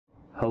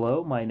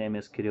Hello, my name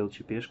is Kirill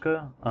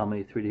Chepizhko. I'm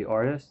a 3D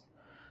artist,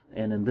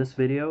 and in this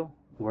video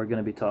we're going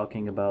to be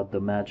talking about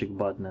the magic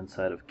button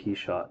inside of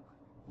KeyShot,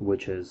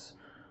 which is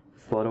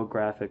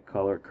photographic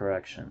color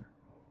correction.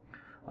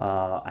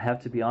 I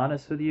have to be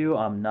honest with you,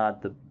 I'm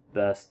not the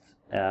best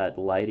at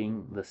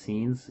lighting the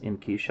scenes in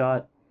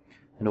KeyShot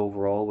and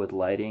overall with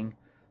lighting,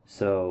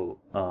 so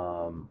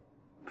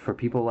for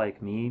people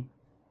like me,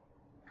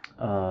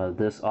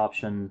 this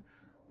option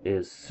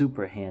is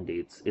super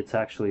handy. It's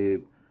actually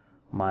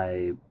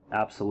my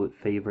absolute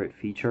favorite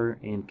feature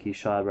in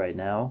KeyShot right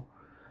now.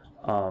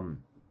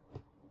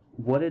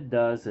 What it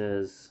does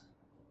is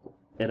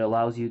it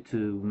allows you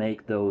to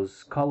make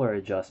those color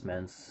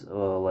adjustments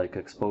like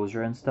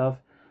exposure and stuff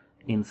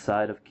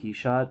inside of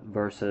KeyShot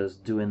versus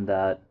doing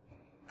that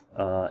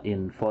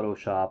in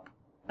Photoshop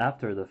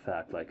after the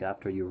fact, like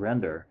after you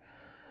render.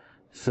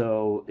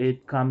 So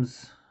it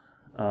comes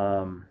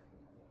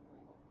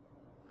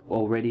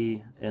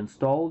already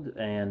installed,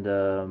 and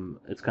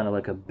it's kind of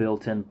like a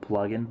built-in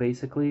plugin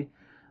basically,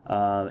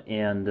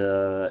 and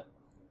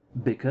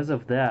because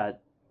of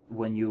that,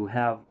 when you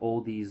have all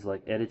these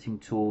like editing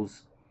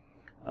tools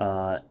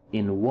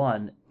in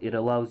one, it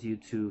allows you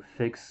to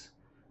fix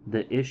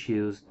the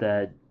issues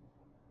that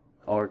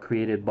are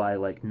created by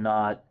like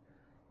not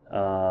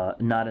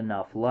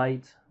enough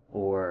light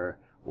or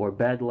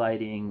bad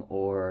lighting,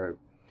 or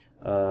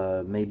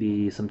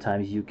maybe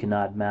sometimes you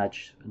cannot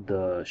match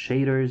the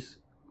shaders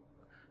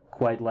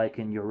quite like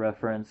in your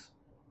reference,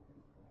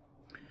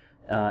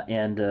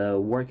 and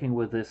working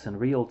with this in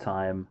real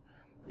time,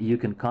 you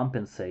can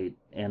compensate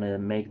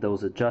and make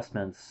those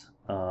adjustments,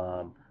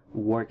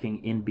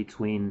 working in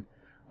between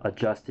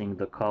adjusting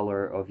the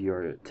color of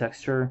your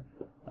texture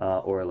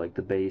or like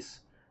the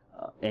base,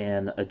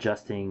 and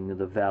adjusting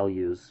the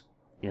values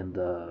in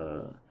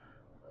the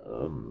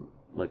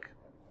like,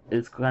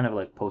 it's kind of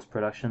like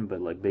post-production, but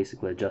like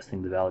basically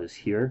adjusting the values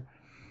here.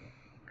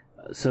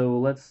 So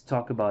let's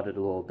talk about it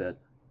a little bit.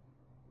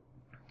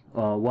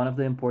 One of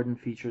the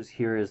important features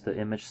here is the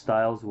image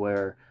styles,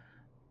 where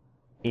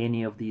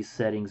any of these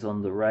settings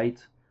on the right,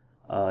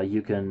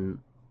 you can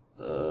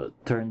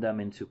turn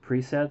them into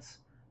presets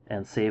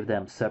and save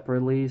them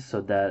separately, so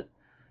that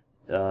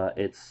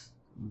it's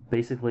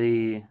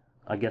basically,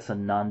 I guess, a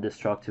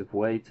non-destructive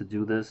way to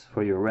do this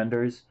for your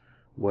renders,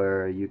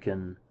 where you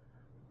can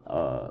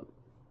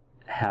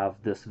have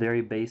this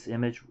very base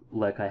image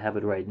like I have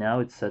it right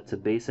now. It's set to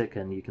basic,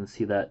 and you can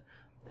see that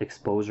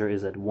exposure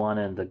is at 1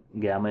 and the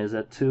gamma is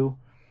at 2,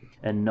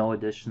 and no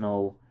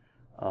additional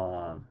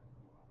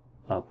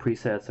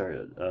presets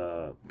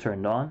are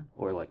turned on,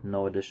 or like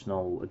no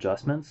additional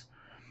adjustments.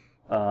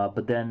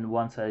 But then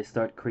once I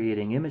start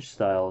creating image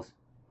styles,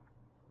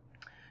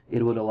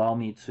 it would allow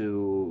me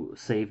to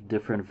save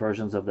different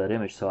versions of that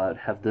image. So I'd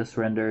have this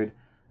rendered,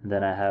 and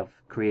then I have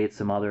create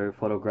some other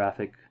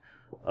photographic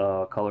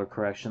color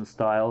correction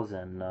styles,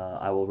 and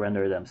I will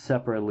render them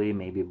separately,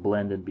 maybe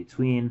blend in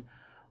between,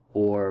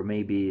 or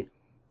maybe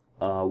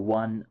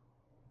one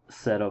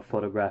set of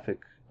photographic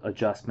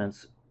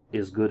adjustments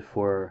is good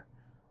for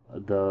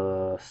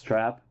the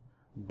strap,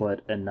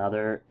 but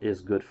another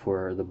is good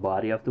for the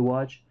body of the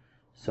watch,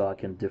 so I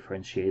can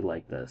differentiate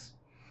like this.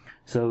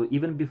 So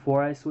even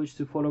before I switch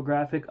to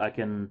photographic, I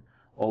can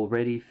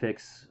already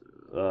fix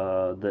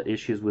the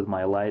issues with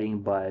my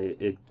lighting by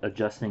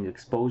adjusting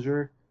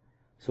exposure.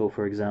 So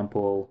for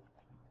example,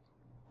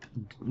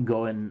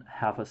 going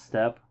half a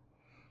step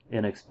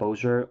in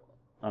exposure,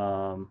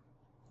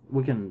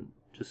 we can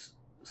just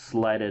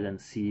slide it and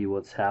see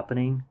what's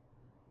happening,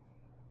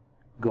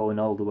 going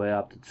all the way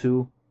up to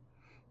 2.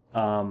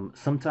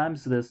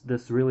 Sometimes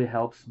this really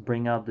helps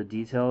bring out the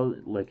detail,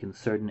 like in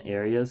certain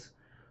areas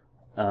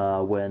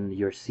when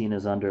your scene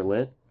is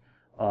underlit,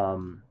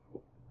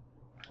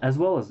 as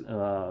well as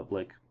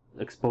like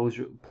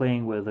exposure,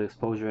 playing with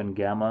exposure and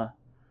gamma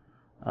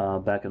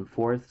back and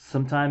forth.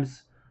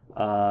 Sometimes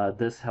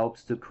this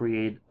helps to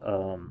create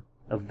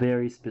a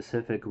very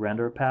specific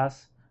render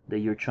pass that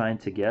you're trying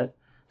to get.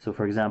 So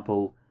for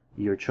example,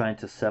 you're trying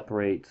to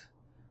separate,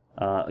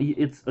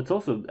 it's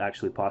also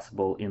actually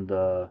possible in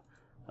the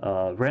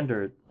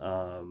render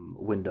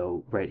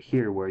window right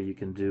here, where you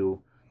can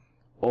do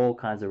all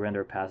kinds of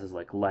render passes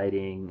like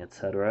lighting,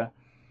 etc.,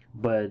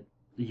 but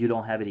you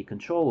don't have any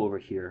control over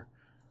here.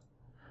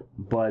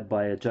 But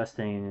by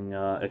adjusting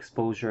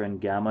exposure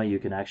and gamma, you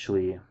can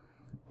actually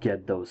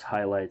get those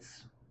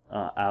highlights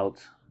out.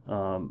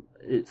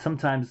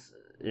 Sometimes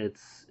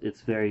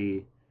it's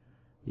very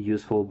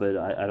useful, but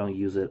I don't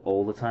use it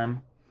all the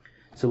time.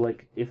 So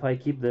like if I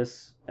keep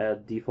this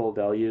at default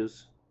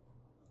values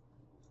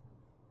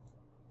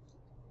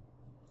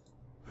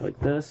like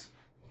this,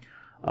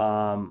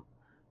 I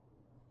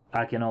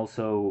can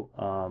also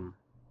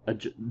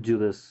do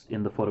this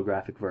in the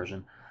photographic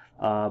version.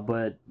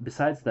 But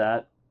besides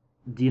that,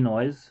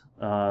 Denoise,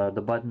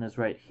 the button is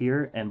right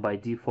here, and by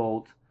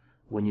default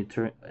when you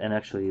turn, and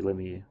actually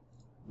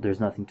there's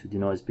nothing to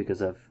denoise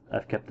because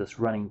I've kept this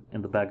running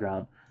in the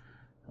background.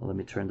 Let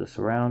me turn this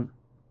around,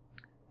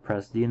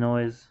 press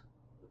denoise.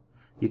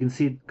 You can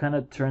see it kind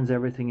of turns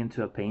everything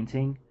into a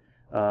painting,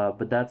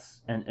 but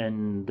that's,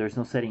 and there's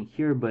no setting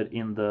here, but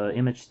in the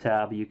image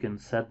tab you can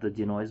set the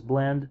denoise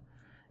blend,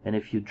 and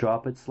if you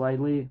drop it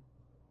slightly,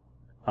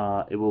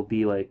 it will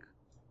be like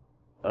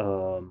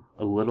a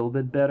little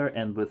bit better,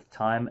 and with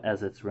time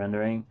as it's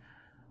rendering,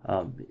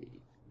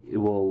 it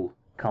will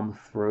come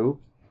through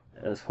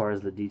as far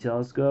as the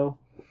details go.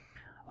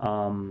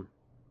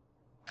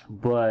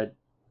 But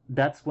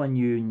that's when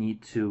you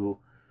need to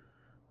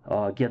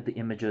get the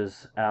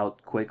images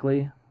out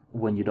quickly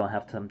when you don't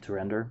have time to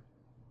render.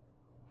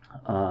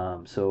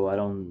 So I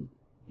don't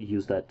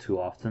use that too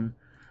often.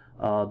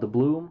 The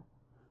bloom,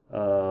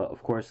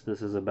 of course,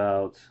 this is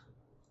about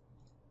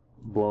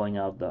blowing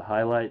out the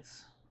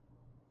highlights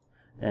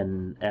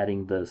and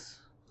adding this.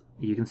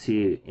 You can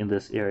see in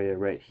this area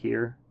right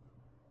here,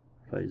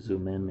 if I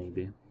zoom in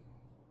maybe,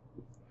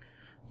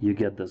 you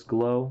get this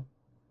glow,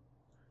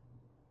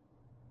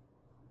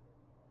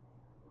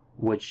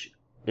 which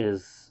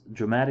is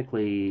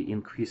dramatically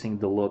increasing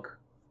the look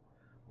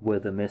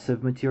with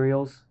emissive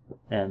materials,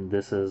 and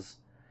this is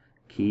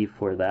key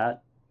for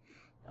that.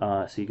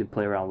 So you can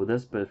play around with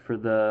this, but for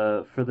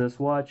this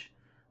watch,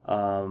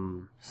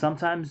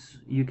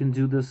 sometimes you can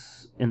do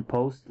this in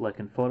post, like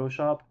in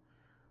Photoshop,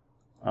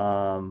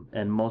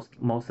 and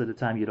most of the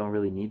time you don't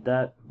really need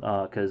that,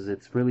 because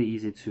it's really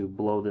easy to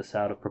blow this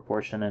out of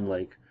proportion and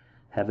like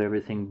have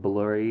everything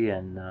blurry,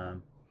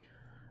 and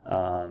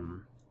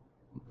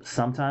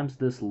sometimes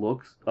this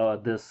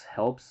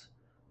helps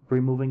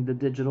removing the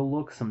digital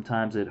look.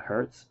 Sometimes it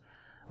hurts,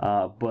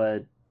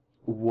 but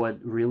what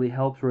really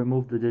helps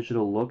remove the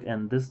digital look,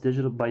 and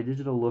by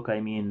digital look I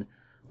mean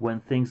when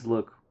things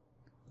look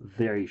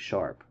very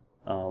sharp.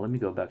 Let me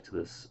go back to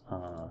this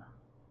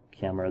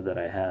camera that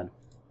I had.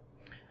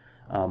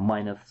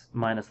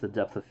 Minus the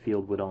depth of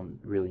field, we don't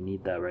really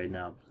need that right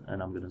now,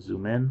 and I'm gonna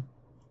zoom in.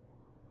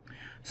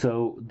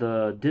 So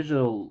the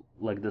digital,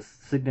 like the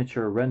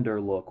signature render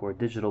look or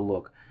digital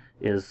look,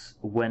 is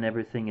when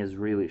everything is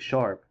really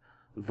sharp,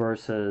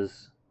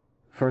 versus,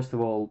 first of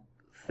all,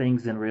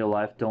 things in real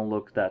life don't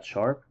look that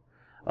sharp,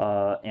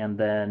 and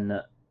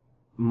then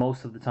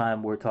most of the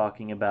time we're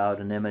talking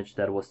about an image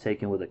that was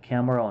taken with a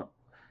camera,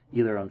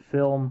 either on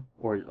film,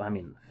 or I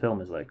mean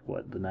film is like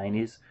what, the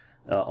 90s,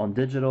 on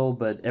digital,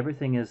 but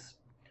everything is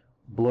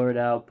blurred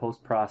out,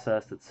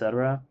 post-processed,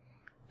 etc.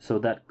 So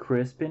that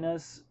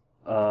crispiness,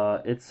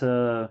 it's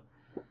a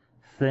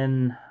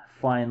thin,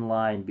 fine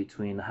line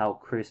between how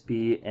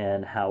crispy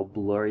and how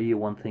blurry you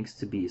want things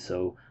to be.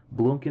 So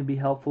bloom can be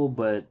helpful,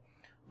 but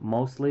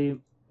mostly,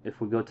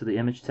 if we go to the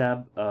image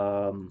tab,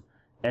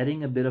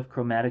 adding a bit of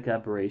chromatic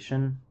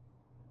aberration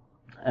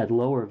at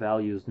lower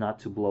values, not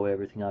to blow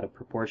everything out of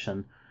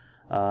proportion,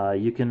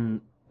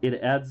 it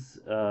adds,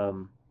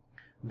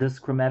 this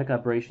chromatic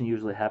aberration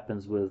usually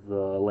happens with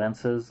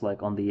lenses,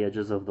 like on the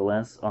edges of the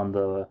lens, on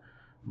the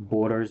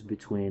borders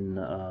between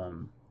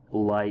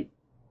light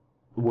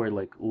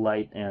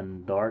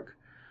and dark.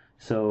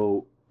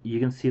 So you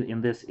can see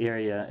in this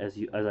area, as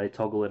I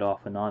toggle it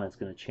off and on, it's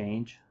going to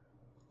change,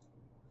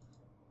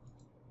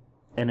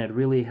 and it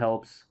really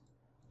helps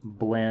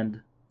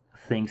blend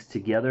things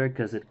together,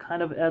 because it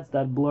kind of adds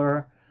that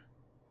blur,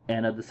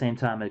 and at the same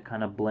time it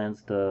kind of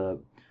blends the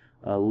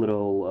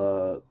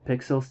little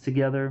pixels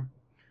together.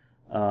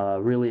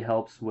 Really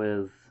helps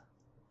with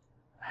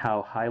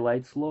how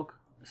highlights look,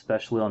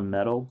 especially on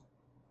metal.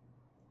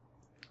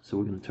 So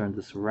we're going to turn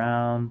this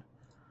around,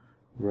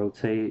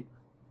 rotate,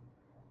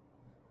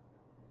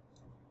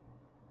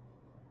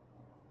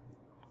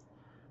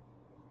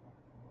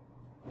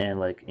 and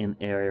like in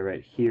area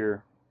right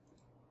here,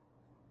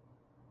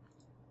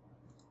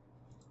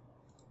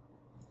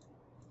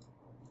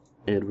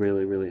 it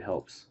really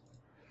helps.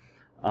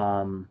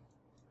 And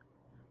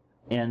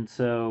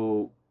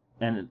so,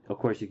 and of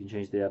course you can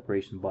change the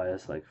aberration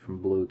bias, like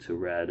from blue to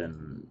red,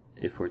 and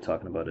if we're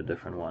talking about a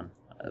different one.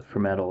 For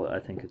metal, I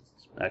think it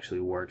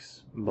actually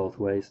works both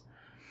ways.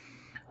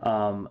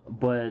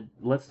 But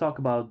let's talk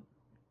about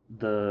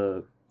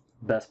the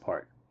best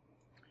part.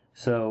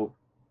 So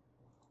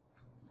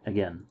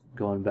again,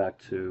 going back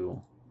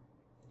to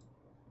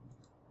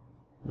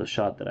the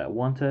shot that I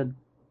wanted,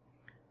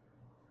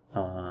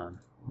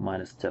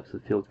 minus depth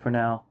of field for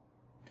now.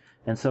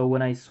 And so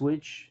when I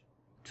switch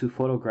to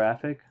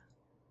photographic,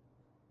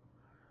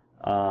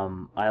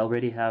 I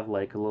already have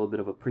like a little bit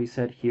of a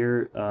preset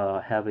here,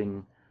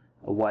 having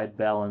a white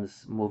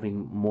balance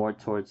moving more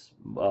towards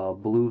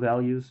blue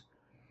values.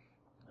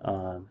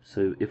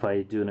 So if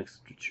I do an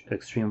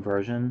extreme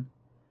version,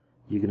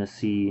 you're gonna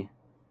see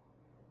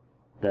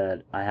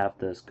that I have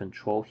this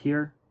control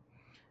here,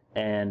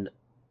 and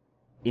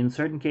in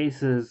certain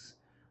cases,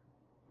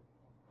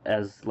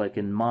 as like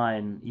in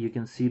mine, you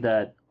can see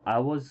that I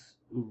was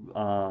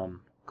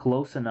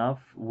close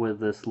enough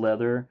with this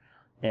leather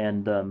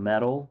and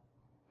metal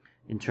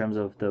in terms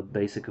of the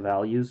basic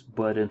values,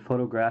 but in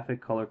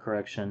photographic color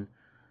correction,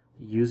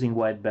 using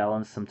white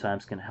balance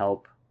sometimes can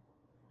help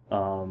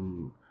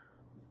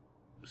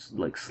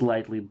like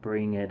slightly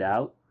bring it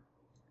out,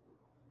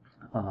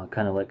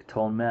 kind of like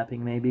tone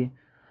mapping maybe.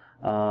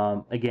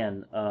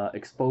 Again,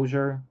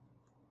 exposure,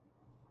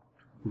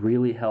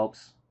 really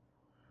helps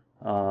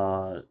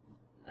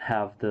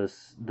have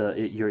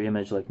your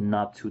image like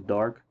not too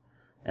dark,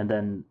 and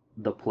then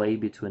the play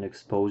between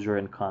exposure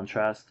and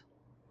contrast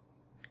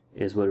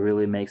is what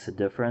really makes a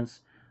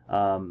difference.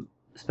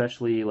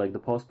 Especially like the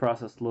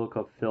post-processed look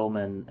of film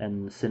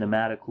and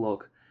cinematic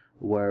look,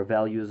 where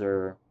values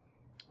are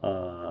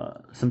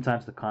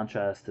sometimes the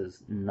contrast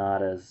is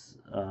not as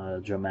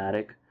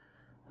dramatic,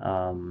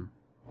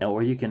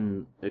 or you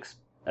can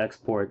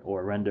export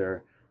or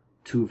render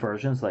two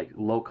versions, like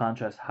low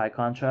contrast, high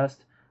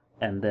contrast,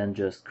 and then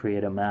just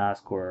create a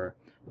mask or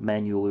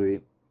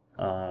manually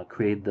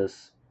create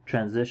this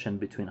transition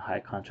between high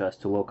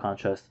contrast to low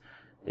contrast.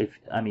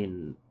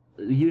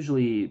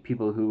 Usually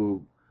people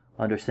who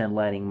understand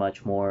lighting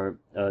much more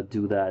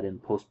do that in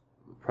post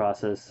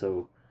process,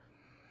 so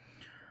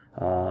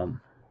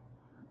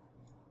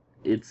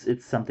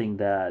it's something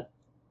that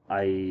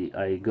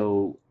I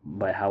go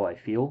by how I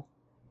feel,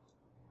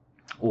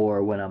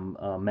 or when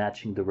I'm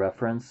matching the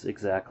reference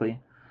exactly,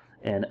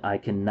 and I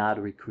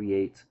cannot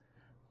recreate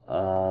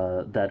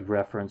that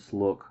reference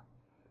look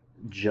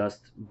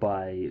just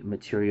by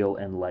material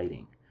and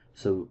lighting.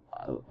 So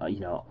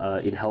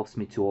it helps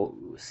me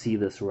to see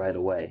this right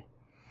away.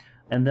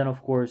 And then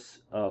of course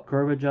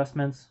curve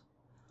adjustments.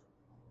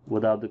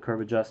 Without the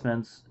curve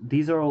adjustments,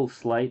 these are all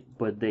slight,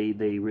 but they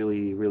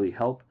really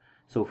help.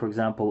 So for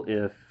example,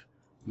 if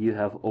you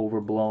have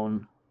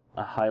overblown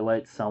a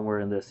highlight somewhere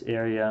in this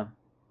area,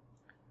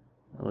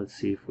 let's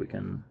see if we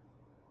can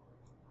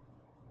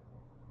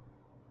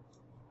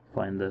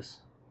find this.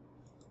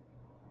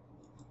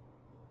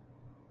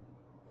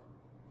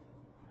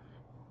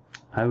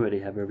 I already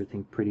have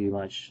everything pretty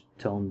much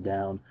toned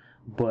down,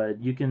 but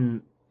you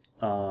can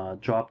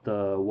drop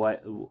the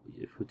white.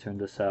 If we turn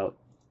this out,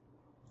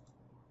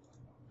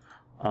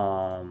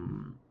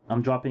 I'm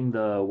dropping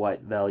the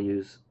white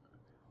values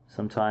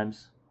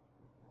sometimes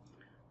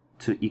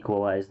to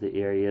equalize the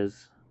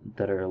areas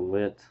that are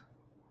lit,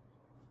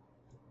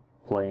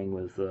 playing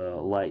with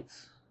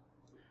lights.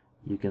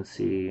 You can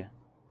see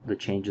the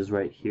changes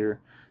right here.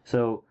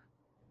 So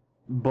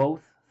both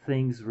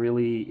things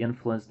really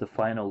influence the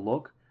final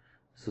look.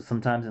 So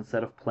sometimes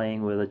instead of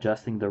playing with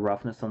adjusting the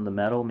roughness on the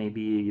metal,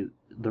 maybe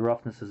the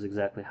roughness is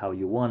exactly how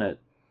you want it,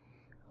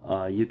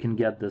 you can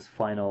get this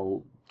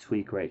final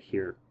tweak right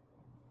here.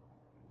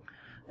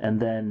 And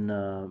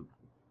then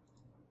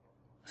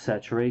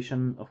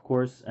saturation, of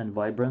course, and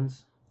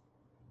vibrance,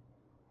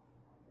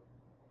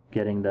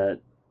 getting that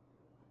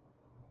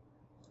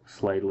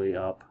slightly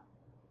up,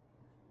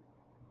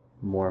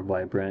 more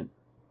vibrant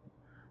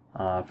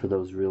for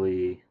those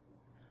really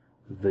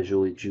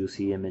visually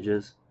juicy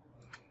images.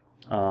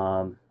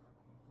 And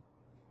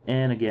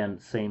again,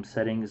 same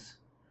settings,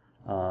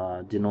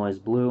 denoise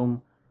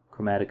bloom,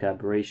 chromatic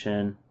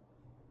aberration.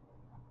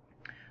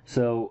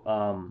 So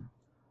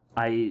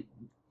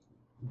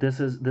this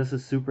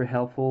is super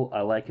helpful.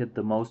 I like it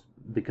the most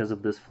because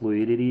of this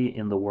fluidity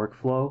in the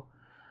workflow.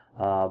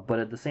 But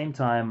at the same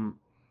time,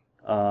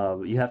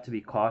 you have to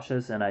be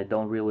cautious, and I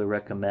don't really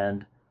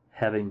recommend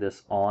having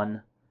this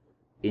on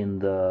in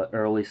the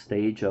early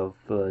stage of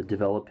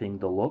developing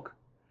the look.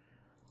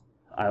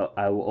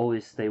 I will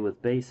always stay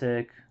with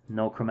basic,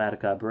 no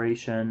chromatic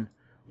aberration,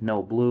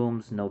 no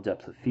blooms, no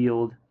depth of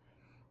field,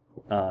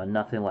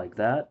 nothing like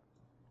that,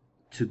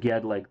 to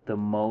get like the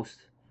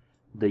most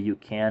that you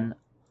can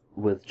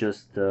with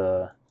just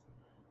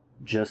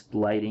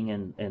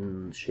lighting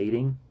and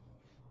shading,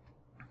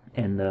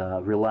 and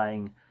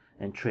relying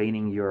and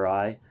training your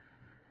eye.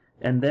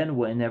 And then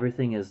when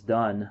everything is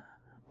done,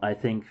 I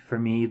think for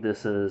me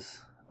this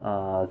is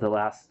the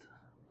last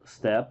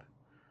step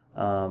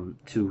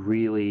to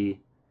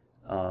really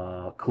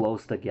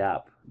close the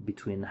gap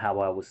between how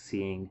I was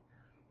seeing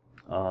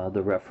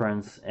the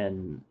reference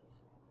and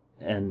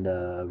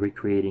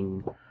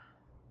recreating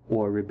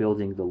or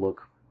rebuilding the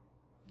look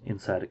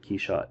inside a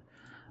KeyShot.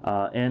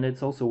 And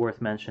it's also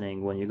worth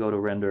mentioning, when you go to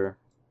render,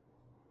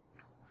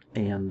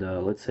 and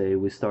let's say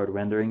we start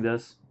rendering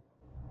this,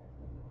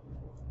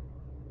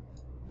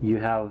 you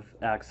have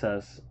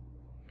access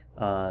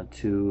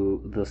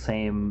to the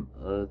same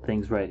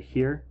things right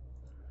here.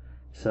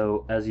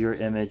 So as your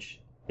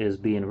image is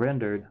being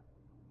rendered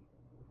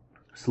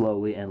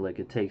slowly, and like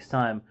it takes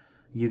time,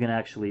 you can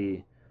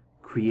actually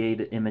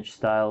create image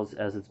styles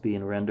as it's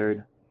being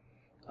rendered,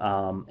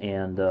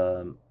 and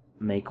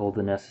make all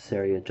the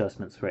necessary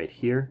adjustments right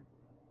here,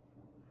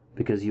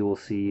 because you will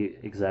see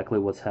exactly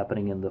what's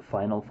happening in the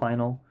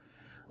final.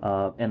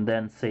 And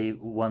then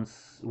save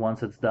once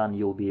it's done,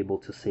 you'll be able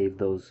to save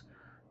those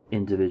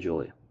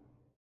individually.